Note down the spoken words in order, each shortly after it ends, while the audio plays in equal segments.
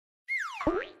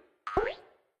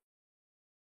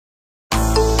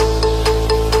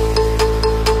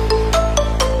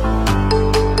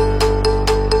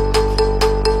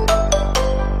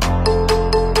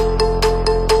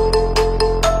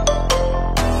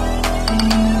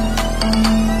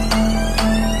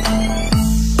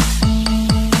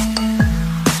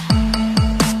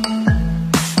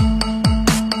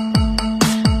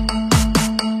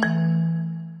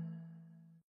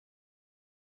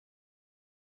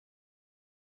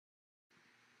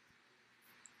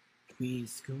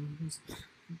Please goes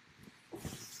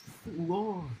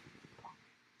Lord.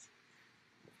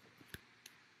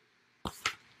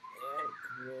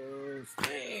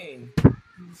 Hey.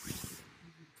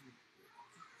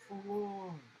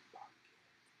 Lord.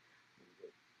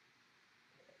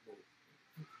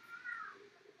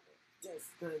 That's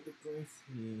kind of the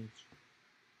message.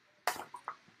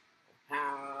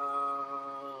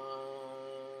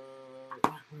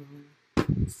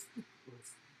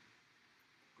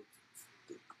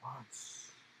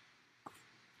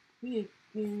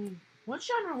 What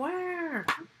should I wear?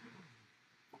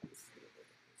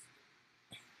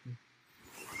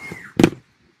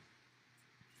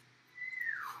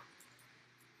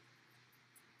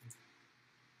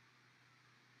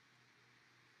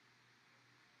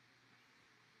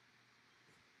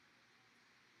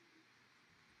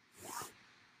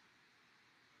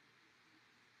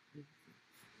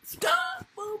 Stop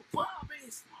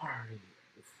Bobby's party.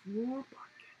 The floor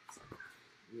buckets.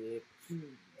 Yeah,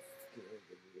 please.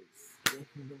 Stick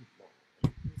in the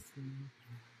ball.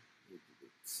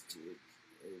 Stick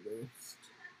a list.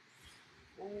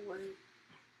 Oh, wait.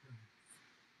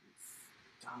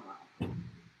 Stop.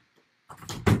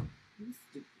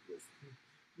 Stick this.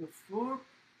 The floor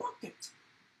bucket.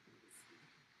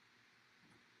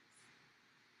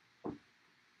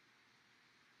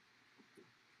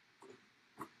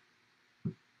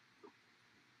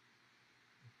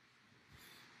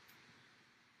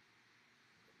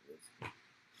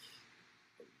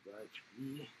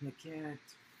 The cat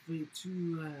way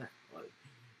too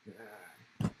the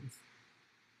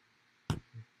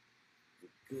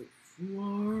good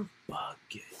floor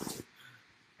bucket.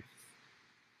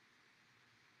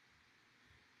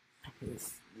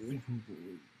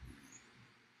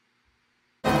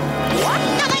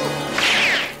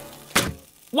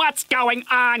 What's going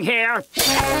on here?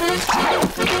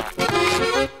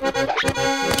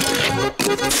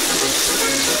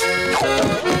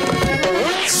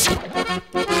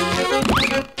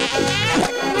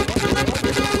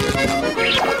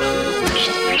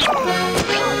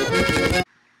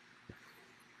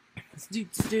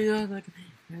 Let's do like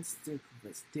let's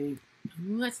take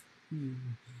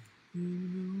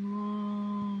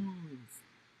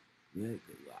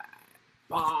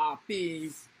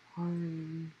Bobby's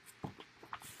home.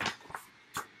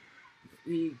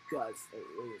 We got a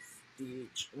little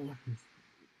stitch on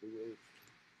his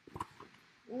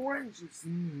oranges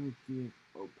looking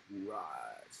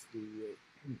across the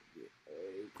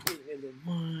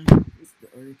one. It's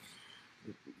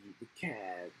the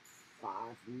cat. 5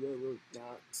 little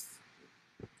ducks.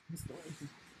 It's the next.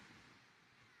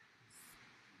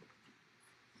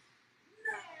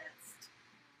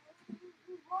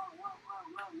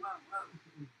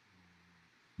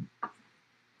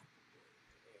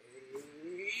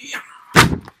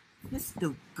 It's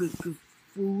the good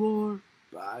floor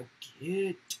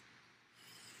bucket.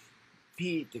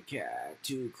 Pete the cat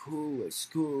too cool at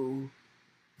school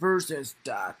versus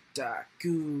Dr.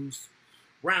 Goose.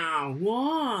 Round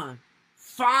 1.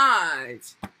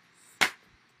 Fight!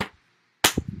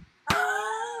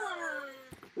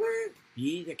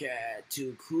 Pete the cat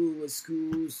too cool at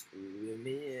school.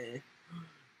 Man.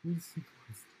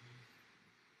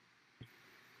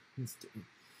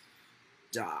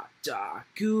 Dr.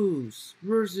 Goose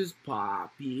versus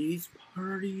Poppy's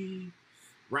party.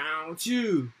 Round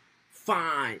 2.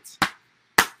 Fight!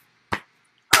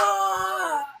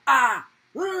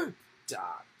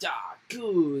 Dr.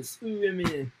 Goose,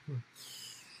 women.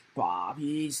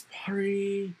 Bobby's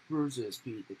party versus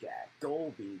Pete the cat.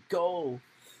 Go, be go.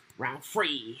 Round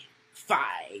 3.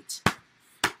 Fight.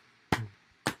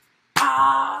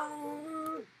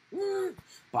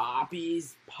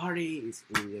 Bobby's party is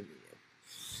women.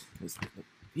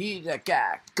 Pete the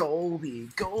cat. Go, be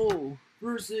go.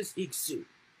 Versus Iksu.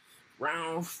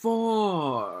 Round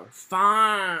 4.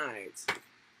 Fight.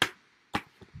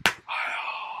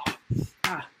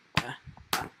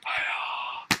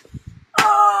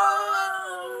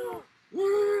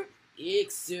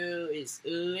 Iksu is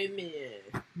eliminated.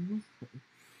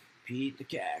 Pete the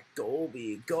cat, go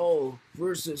be go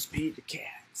versus Pete the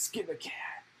cat, skip the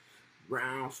cat.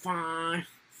 Round 5,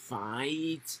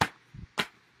 fight.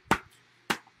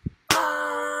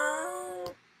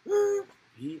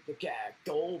 Pete the cat,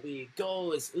 go big,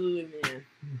 go is man.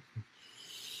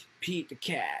 Pete the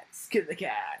cat, Skip the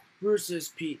cat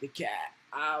versus Pete the cat.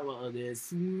 I love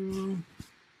this. Round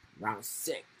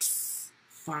 6.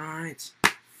 Fight.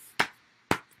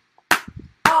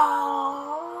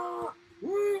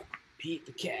 Pete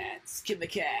the cat, Skip the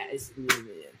cat is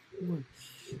man.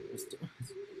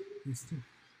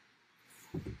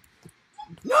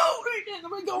 No,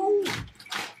 let me go.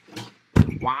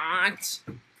 What?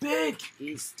 Big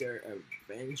Easter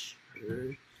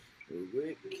adventure.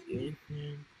 Weekend.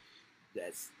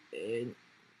 That's it.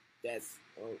 That's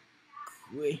a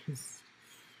quiz.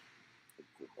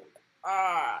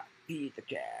 Beat the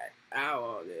cat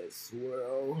out of this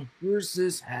world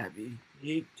versus Happy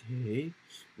Big Day.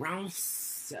 Round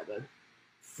 7.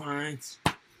 Fight.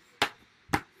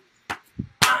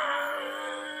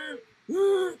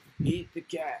 Beat the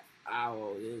cat out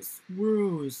of this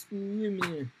world is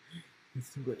limited.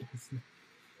 It's good.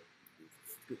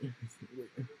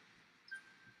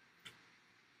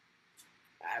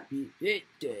 Happy Big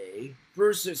Day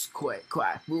versus Quick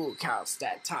Quack Rule Count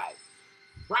Stat Type.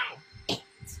 Round 8.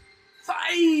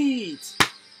 Fight!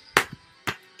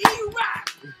 E-Rock!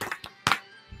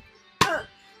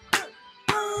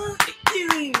 You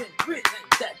even written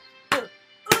that.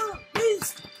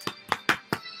 This.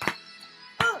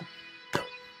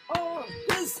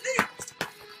 This is.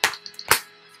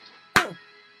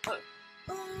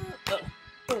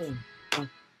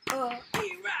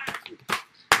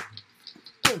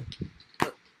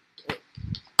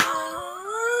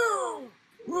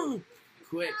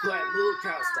 Quick, move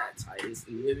count stat tight is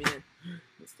eliminated.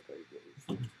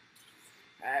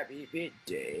 Happy Big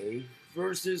Day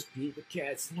versus Pete the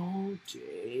Cat's Long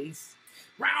Days.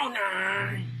 Round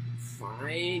 9.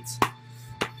 Fight.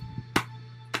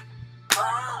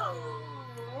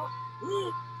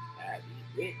 Happy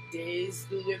Big Days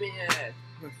eliminated.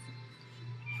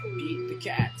 Pete the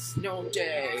Cat, Snow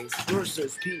Days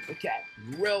versus Pete the Cat,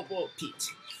 Robo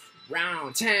Pete.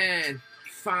 Round 10.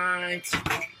 Fight.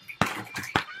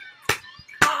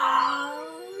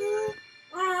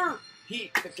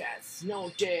 Pete the Cat,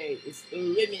 Snow Day is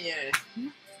eliminated.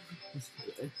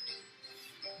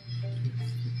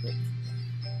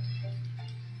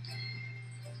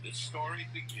 This story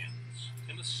begins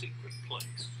in a secret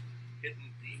place,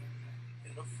 hidden deep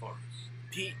in a forest.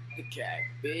 Pete the Cat,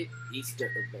 Big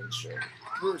Easter Adventure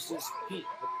versus Pete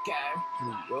the Cat,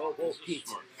 Robo Pete.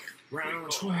 Round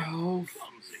 12.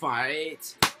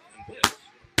 Fight. And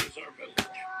this is our village,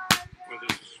 where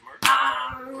there's a smart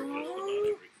for just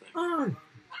about everything.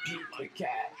 Pete the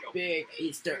Cat, Big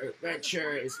Easter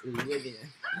Adventure is living.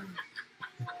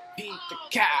 Pete the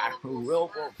Cat,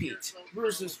 Robo Pete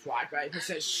versus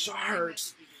 5%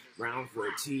 Sharks. Round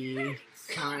 14.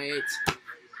 Fight.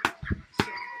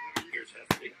 Here's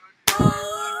Hefty.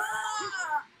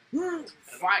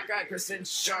 5%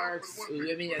 Sharks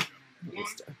living. 1,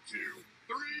 2,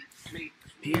 3.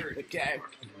 Pete the Cat,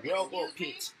 Robo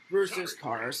Pete versus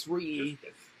Cars 3.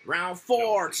 Round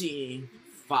 14.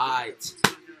 Fight.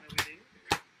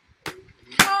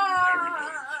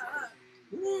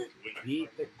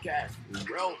 Pete the Cat,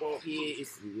 Robo Pete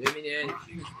is eliminated.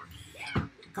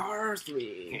 Cars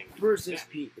 3 versus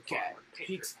Pete the Cat.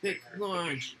 Pete's Big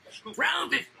Lunch.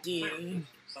 Round 15.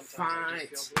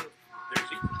 Fight.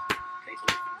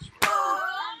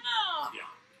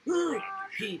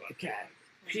 Pete the Cat.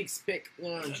 Pete's Big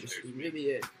Lunch is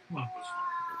eliminated. I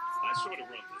sort of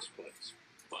run this place,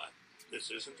 but this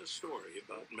isn't a story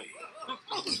about me,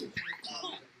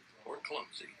 or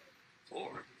Clumsy,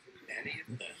 or any of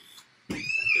them.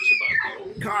 It's about the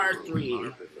old Car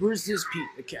 3 versus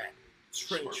Pete the Cat.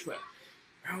 Train Trip.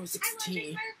 Round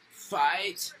 16.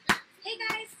 Fight. Hey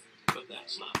guys. But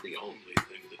that's not the only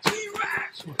thing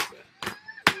that's like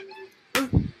that.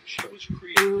 She was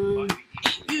created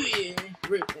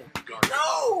by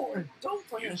No! Don't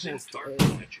play using against dark it.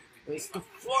 magic. It's the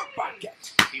 4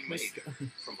 bucket. He made her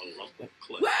from a lump of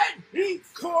clay Let me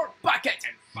 4 bucket.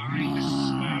 and find a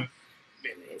smooth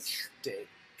finish. Stick.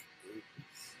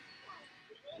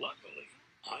 Luckily,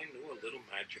 I knew a little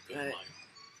magic of my own.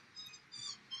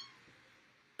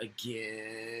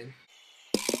 Again.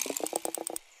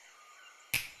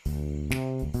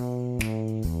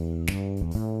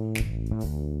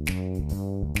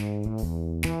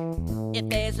 If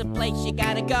there's a place you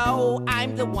gotta go,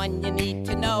 I'm the one you need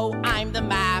to know. I'm the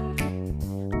map.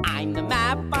 I'm the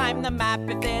map, I'm the map.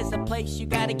 If there's a place you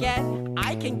gotta get,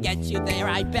 I can get you there,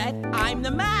 I bet. I'm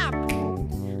the map.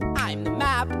 I'm the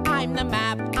map, I'm the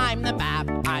map, I'm the map,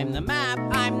 I'm the map,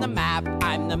 I'm the map,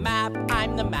 I'm the map,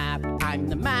 I'm the map, I'm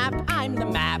the map, I'm the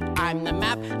map, I'm the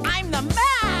map, I'm the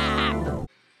map!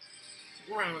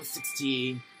 Round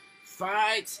 16.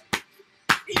 Fight.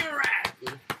 Iraq.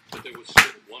 But there was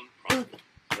still one problem.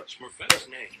 Smurfette's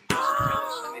name doesn't tell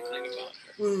us anything about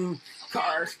her.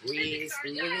 Cars, please.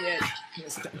 Idiot.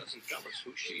 That doesn't tell us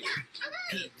who she is.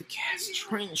 Pete the Cat's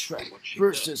train track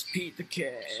versus Pete the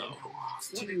Cat. So,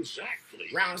 what exactly?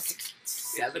 Round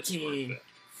 17.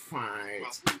 Fight.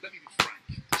 Well, let me be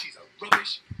frank. She's a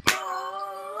rubbish.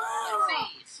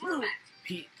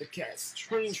 Pete the Cat's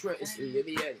train track is the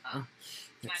idiot.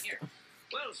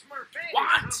 Well, Smurfette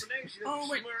What? is a combination of Oh,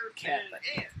 wait. Smurf Cat.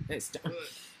 and Ed. It's done. But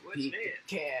what's Pete Ned?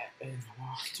 the Cat and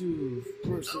Two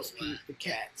versus Pete the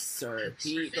Cat. Sir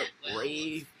Pete the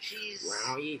Brave.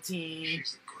 Round 18.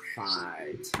 She's the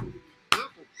greatest. Fight.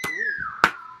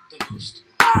 The most.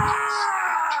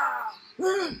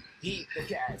 Pete the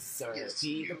Cat, Sir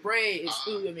Pete the Brave is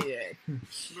eliminated.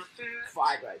 Smurfette.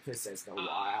 Fight like Princess the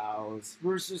Wilds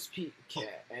versus Pete the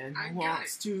Cat and I got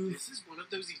wants it. to. This is one of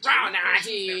those Round eternal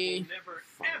questions that 19. we'll never,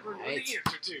 ever know the Fight.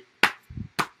 answer to.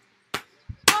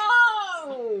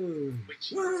 Oh!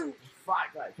 Which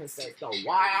Fight like Princess the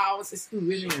Wilds is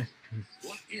eliminated.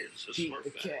 What is a Pete the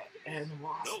Smurfette? Cat and No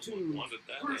wants one to wanted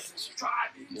that versus answer.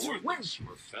 striving More to than win.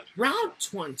 Smurfette. Round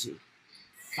 20.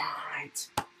 Fight.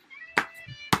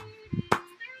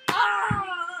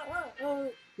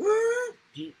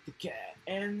 Pete the Cat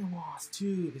and wants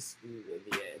to is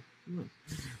eliminated.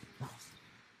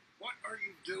 what are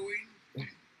you doing?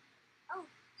 Oh,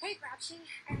 hey, Grouchy.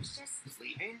 I was just,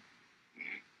 Sleeping?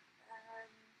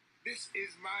 This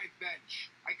is my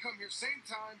bench. I come here same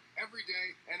time every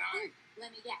day, and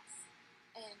let me guess.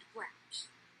 And Grouch.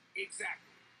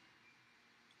 exactly.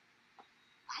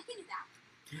 I can do that.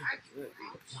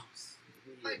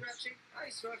 Hey, Grouchy. Hey,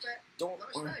 Smurfette. Don't.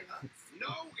 Nice day, huh?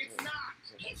 No, it's not.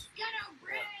 It's gonna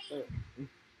rain!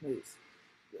 Please.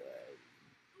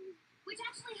 Which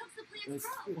actually helps the plants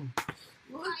grow.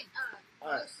 What?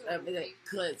 But, also, Everything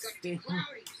clicks. it's gonna be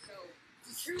cloudy, so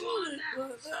true on that.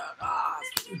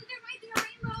 There might be a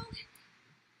rainbow.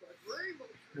 But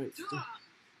rainbow.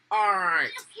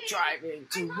 Alright, driving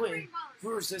I to love win rainbows.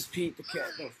 versus Pete the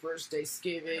Cat. The first day Not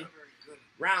skiving. very good.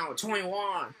 Round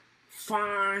 21. Fight. No,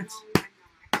 I'm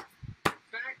not.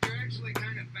 In fact, you're actually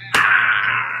kind of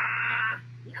bad.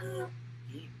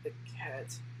 Pete the Cat.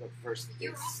 The first day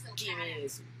You're also skiving bad.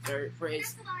 is third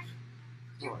place. That's a lie.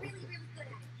 You're really, really good at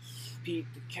it. Pete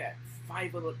the Cat.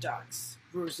 5 little ducks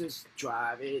versus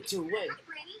driving to win. Hi,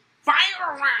 Granny.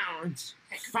 Final round.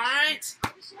 Fight.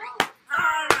 Are we sure?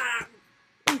 Ah!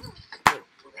 That's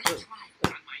right.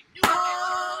 On my new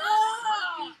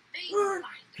adventure.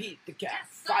 Pete the Cat.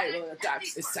 5 little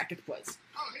ducks is second place.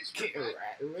 Oh, hey, Smurfette.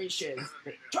 Congratulations.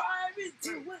 Driving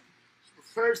to win.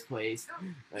 First place.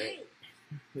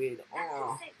 With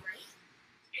all. Safe, right?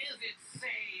 Is it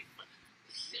safe?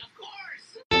 Of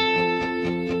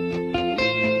course.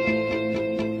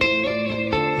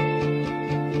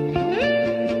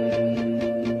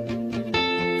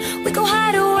 We go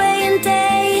hide away in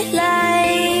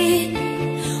daylight.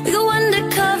 We go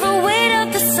undercover, wait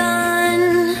out the sun.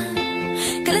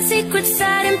 Got a secret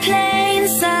side in plain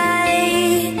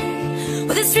sight.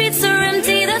 Where the streets are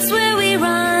empty, that's where we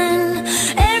run.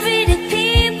 Everyday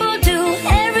people do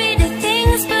everyday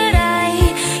things, but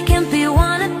I can't be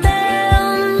one of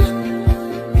them.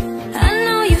 I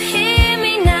know you hear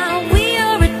me now. We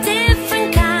are a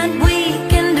different kind. We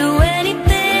can do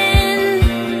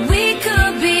anything. We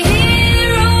could be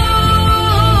heroes.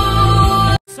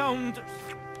 Sound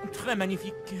très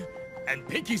magnifique. And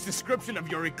Pinky's description of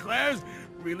your eclairs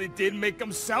really did make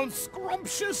them sound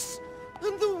scrumptious.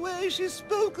 And the way she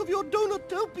spoke of your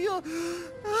Donutopia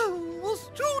was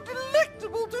too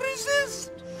delectable to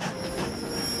resist.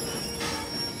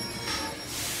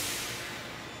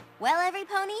 Well, every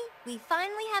pony, we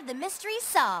finally have the mystery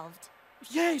solved.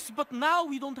 Yes, but now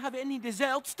we don't have any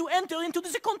desserts to enter into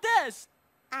the contest.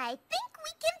 I think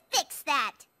we can